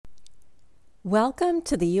Welcome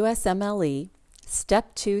to the USMLE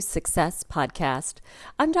Step 2 Success Podcast.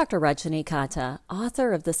 I'm Dr. Rajani Kata,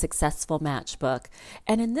 author of the Successful Match book,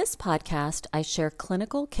 and in this podcast, I share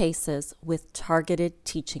clinical cases with targeted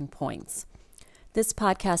teaching points. This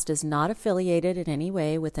podcast is not affiliated in any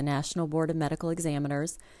way with the National Board of Medical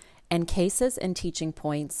Examiners, and cases and teaching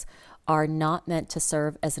points are not meant to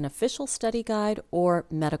serve as an official study guide or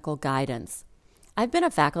medical guidance. I've been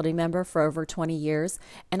a faculty member for over 20 years,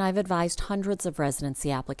 and I've advised hundreds of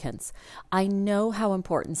residency applicants. I know how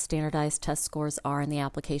important standardized test scores are in the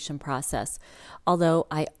application process, although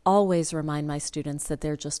I always remind my students that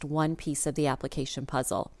they're just one piece of the application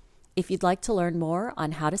puzzle. If you'd like to learn more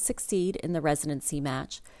on how to succeed in the residency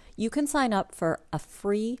match, you can sign up for a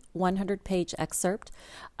free 100-page excerpt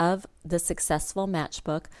of the Successful Match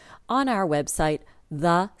book on our website,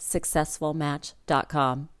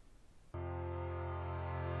 thesuccessfulmatch.com.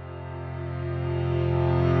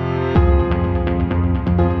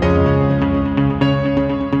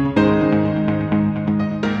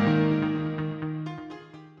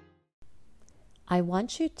 I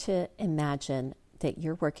want you to imagine that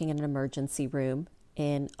you're working in an emergency room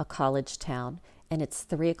in a college town and it's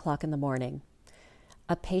 3 o'clock in the morning.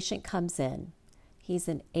 A patient comes in. He's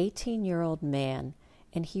an 18-year-old man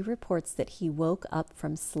and he reports that he woke up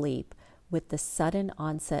from sleep with the sudden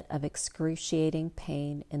onset of excruciating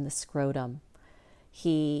pain in the scrotum.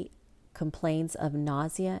 He complains of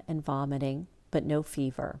nausea and vomiting, but no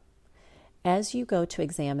fever. As you go to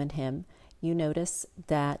examine him, you notice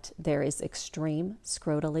that there is extreme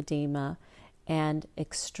scrotal edema and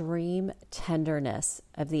extreme tenderness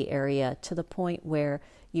of the area to the point where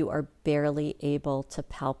you are barely able to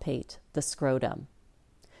palpate the scrotum.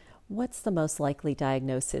 What's the most likely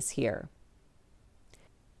diagnosis here?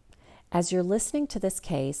 As you're listening to this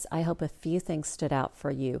case, I hope a few things stood out for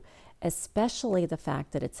you, especially the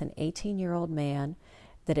fact that it's an 18-year-old man,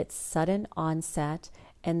 that it's sudden onset,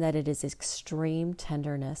 and that it is extreme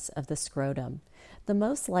tenderness of the scrotum. The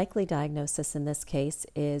most likely diagnosis in this case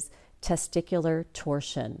is testicular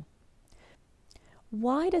torsion.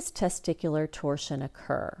 Why does testicular torsion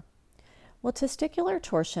occur? Well, testicular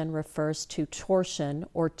torsion refers to torsion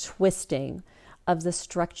or twisting of the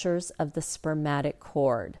structures of the spermatic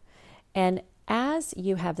cord. And as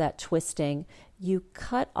you have that twisting, you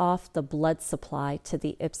cut off the blood supply to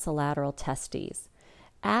the ipsilateral testes.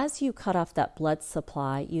 As you cut off that blood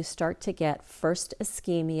supply, you start to get first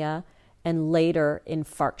ischemia and later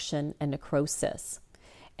infarction and necrosis.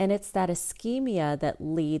 And it's that ischemia that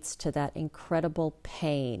leads to that incredible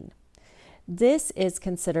pain. This is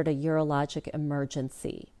considered a urologic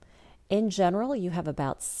emergency. In general, you have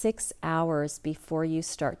about 6 hours before you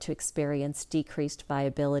start to experience decreased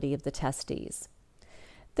viability of the testes.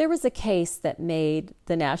 There was a case that made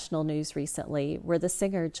the national news recently where the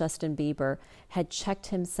singer Justin Bieber had checked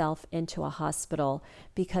himself into a hospital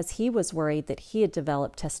because he was worried that he had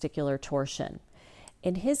developed testicular torsion.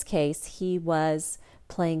 In his case, he was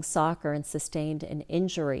playing soccer and sustained an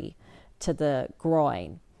injury to the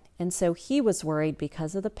groin. And so he was worried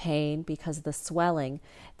because of the pain, because of the swelling,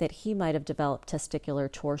 that he might have developed testicular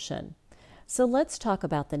torsion. So let's talk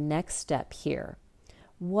about the next step here.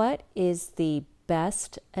 What is the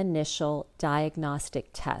best initial diagnostic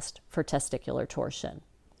test for testicular torsion?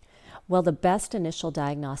 Well, the best initial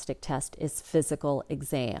diagnostic test is physical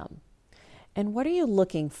exam. And what are you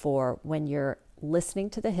looking for when you're listening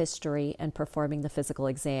to the history and performing the physical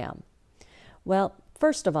exam? Well,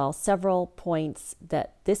 first of all, several points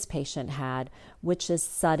that this patient had, which is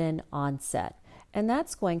sudden onset. And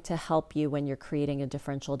that's going to help you when you're creating a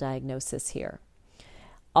differential diagnosis here.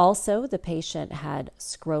 Also, the patient had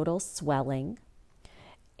scrotal swelling.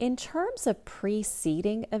 In terms of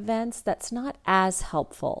preceding events, that's not as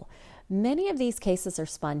helpful. Many of these cases are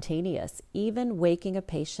spontaneous, even waking a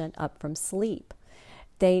patient up from sleep.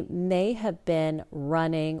 They may have been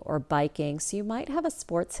running or biking, so you might have a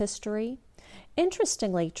sports history.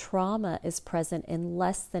 Interestingly, trauma is present in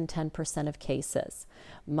less than 10% of cases.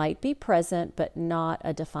 Might be present, but not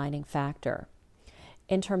a defining factor.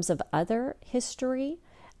 In terms of other history,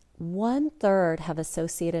 1/3 have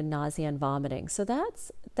associated nausea and vomiting. So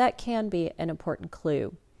that can be an important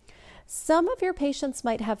clue. Some of your patients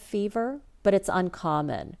might have fever, but it's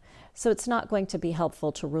uncommon. So it's not going to be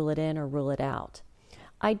helpful to rule it in or rule it out.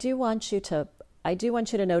 I do want you to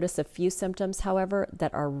notice a few symptoms, however,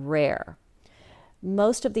 that are rare.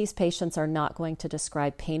 Most of these patients are not going to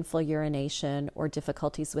describe painful urination or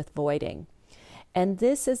difficulties with voiding. And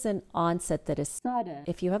this is an onset that is sudden.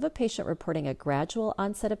 If you have a patient reporting a gradual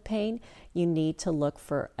onset of pain, you need to look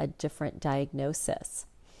for a different diagnosis.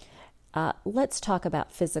 Let's talk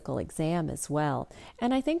about physical exam as well.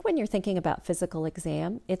 And I think when you're thinking about physical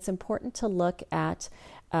exam, it's important to look at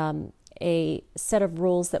a set of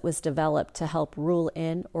rules that was developed to help rule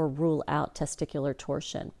in or rule out testicular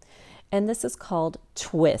torsion. And this is called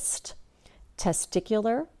TWIST,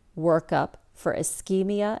 Testicular Workup for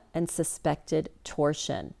Ischemia and Suspected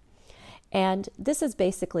Torsion. And this is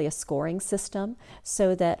basically a scoring system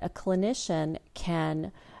so that a clinician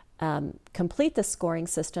can complete the scoring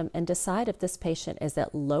system and decide if this patient is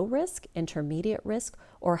at low risk, intermediate risk,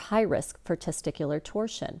 or high risk for testicular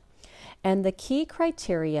torsion. And the key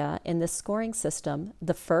criteria in this scoring system,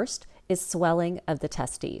 the first is swelling of the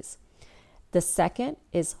testes. The second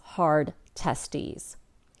is hard testes.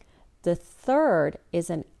 The third is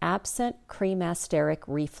an absent cremasteric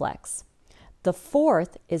reflex. The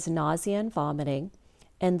fourth is nausea and vomiting.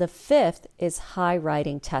 And the fifth is high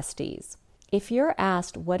riding testes. If you're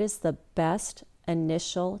asked what is the best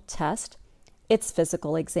initial test, it's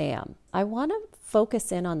physical exam. I want to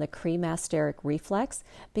focus in on the cremasteric reflex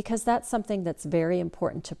because that's something that's very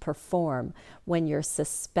important to perform when you're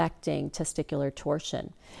suspecting testicular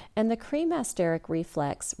torsion. And the cremasteric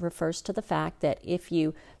reflex refers to the fact that if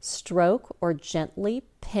you stroke or gently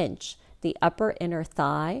pinch the upper inner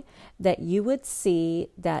thigh, that you would see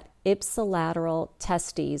that ipsilateral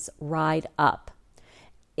testes ride up.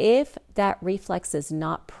 If that reflex is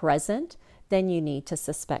not present, then you need to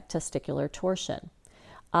suspect testicular torsion.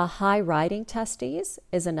 A high riding testes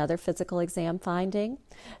is another physical exam finding.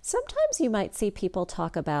 Sometimes you might see people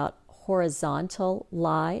talk about horizontal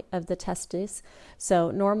lie of the testes.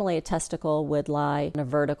 So normally a testicle would lie in a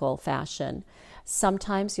vertical fashion.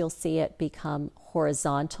 Sometimes you'll see it become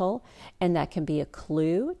horizontal, and that can be a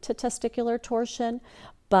clue to testicular torsion,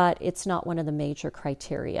 but it's not one of the major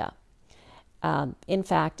criteria. In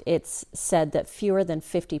fact, it's said that fewer than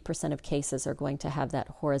 50% of cases are going to have that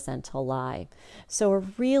horizontal lie. So a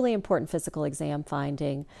really important physical exam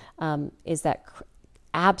finding is that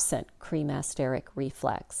absent cremasteric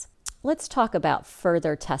reflex. Let's talk about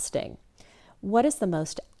further testing. What is the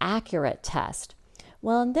most accurate test?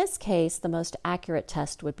 Well, in this case, the most accurate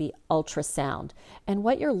test would be ultrasound. And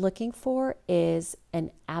what you're looking for is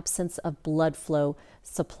an absence of blood flow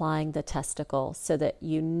supplying the testicle so that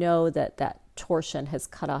you know that that torsion has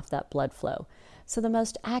cut off that blood flow. So the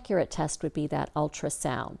most accurate test would be that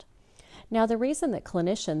ultrasound. Now, the reason that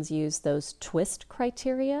clinicians use those TWIST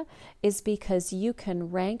criteria is because you can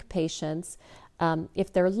rank patients.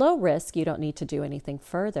 If they're low risk, you don't need to do anything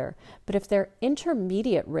further. But if they're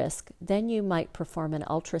intermediate risk, then you might perform an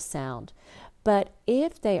ultrasound. But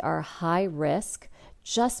if they are high risk,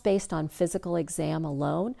 just based on physical exam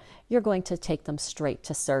alone, you're going to take them straight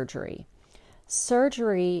to surgery.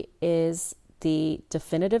 Surgery is the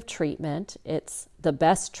definitive treatment. It's the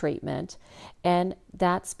best treatment. And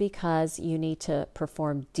that's because you need to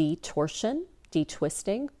perform detorsion,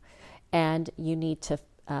 detwisting, and you need to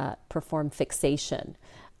perform fixation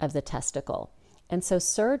of the testicle. And so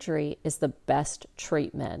surgery is the best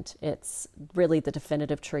treatment. It's really the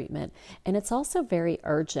definitive treatment. And it's also very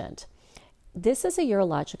urgent. This is a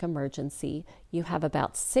urologic emergency. You have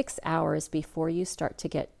about 6 hours before you start to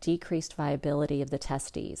get decreased viability of the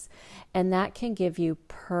testes, and that can give you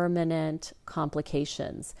permanent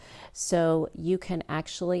complications. So you can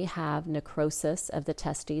actually have necrosis of the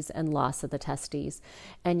testes and loss of the testes,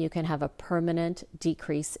 and you can have a permanent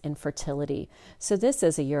decrease in fertility. So this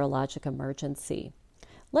is a urologic emergency.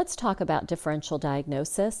 Let's talk about differential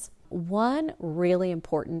diagnosis. One really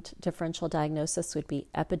important differential diagnosis would be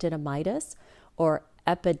epididymitis or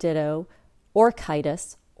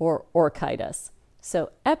epididoorchitis or orchitis.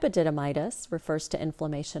 So epididymitis refers to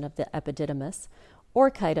inflammation of the epididymis.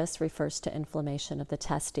 Orchitis refers to inflammation of the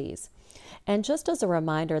testes. And just as a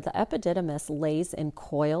reminder, the epididymis lays in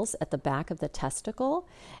coils at the back of the testicle.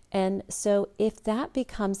 And so if that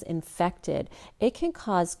becomes infected, it can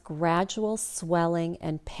cause gradual swelling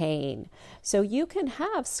and pain. So you can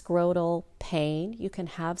have scrotal pain, you can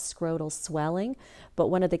have scrotal swelling, but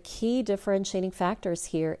one of the key differentiating factors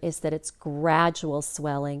here is that it's gradual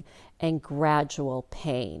swelling and gradual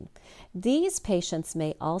pain. These patients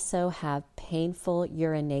may also have painful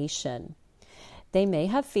urination. They may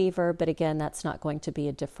have fever, but again, that's not going to be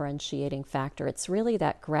a differentiating factor. It's really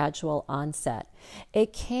that gradual onset.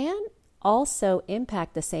 It can also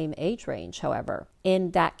impact the same age range, however.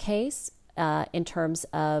 In that case, in terms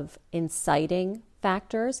of inciting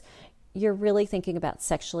factors, you're really thinking about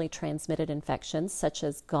sexually transmitted infections such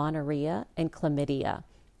as gonorrhea and chlamydia.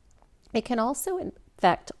 It can also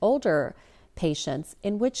infect older patients,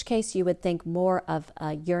 in which case you would think more of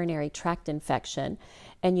a urinary tract infection.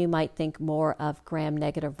 and you might think more of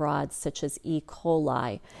gram-negative rods such as E.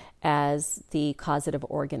 coli as the causative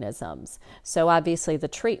organisms. So obviously the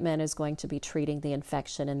treatment is going to be treating the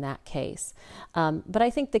infection in that case. But I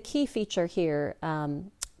think the key feature here,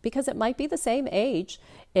 because it might be the same age,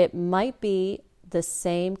 it might be the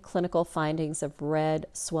same clinical findings of red,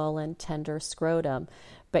 swollen, tender scrotum,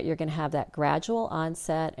 but you're going to have that gradual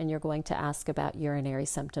onset and you're going to ask about urinary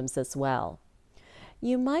symptoms as well.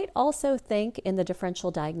 You might also think in the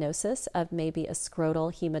differential diagnosis of maybe a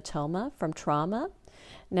scrotal hematoma from trauma.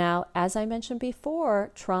 Now, as I mentioned before,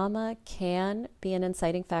 trauma can be an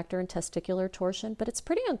inciting factor in testicular torsion, but it's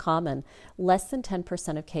pretty uncommon, less than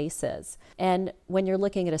 10% of cases. And when you're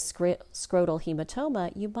looking at a scrotal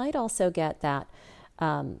hematoma, you might also get that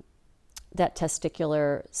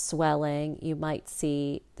testicular swelling, you might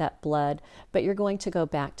see that blood, but you're going to go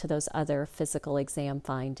back to those other physical exam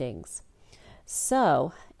findings.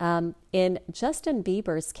 So, in Justin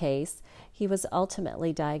Bieber's case, he was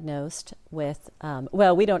ultimately diagnosed with,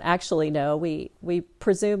 we don't actually know. We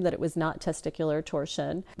presume that it was not testicular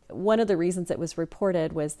torsion. One of the reasons it was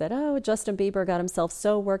reported was that, Justin Bieber got himself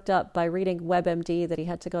so worked up by reading WebMD that he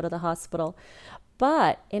had to go to the hospital.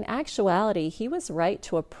 But in actuality, he was right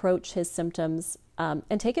to approach his symptoms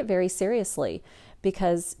and take it very seriously,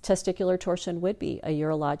 because testicular torsion would be a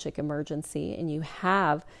urologic emergency, and you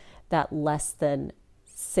have that less than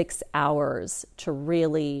 6 hours to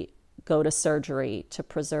really go to surgery to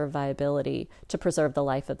preserve viability, to preserve the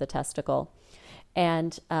life of the testicle.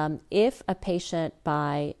 And if a patient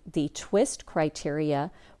by the TWIST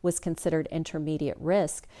criteria was considered intermediate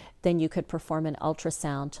risk, then you could perform an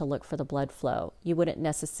ultrasound to look for the blood flow. You wouldn't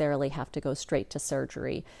necessarily have to go straight to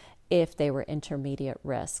surgery if they were intermediate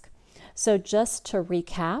risk. So just to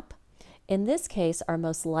recap, in this case, our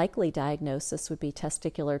most likely diagnosis would be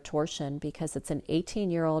testicular torsion because it's an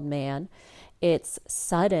 18-year-old man. It's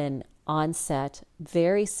sudden onset,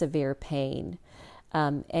 very severe pain,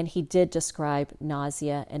 and he did describe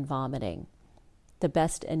nausea and vomiting. The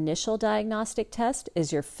best initial diagnostic test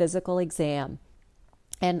is your physical exam.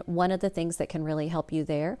 And one of the things that can really help you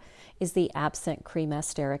there is the absent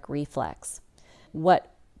cremasteric reflex.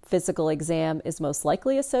 What physical exam is most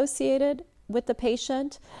likely associated with the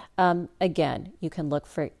patient? Again, you can look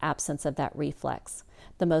for absence of that reflex.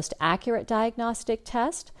 The most accurate diagnostic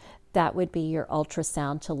test, that would be your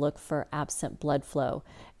ultrasound to look for absent blood flow.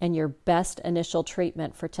 And your best initial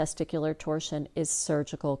treatment for testicular torsion is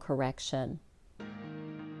surgical correction.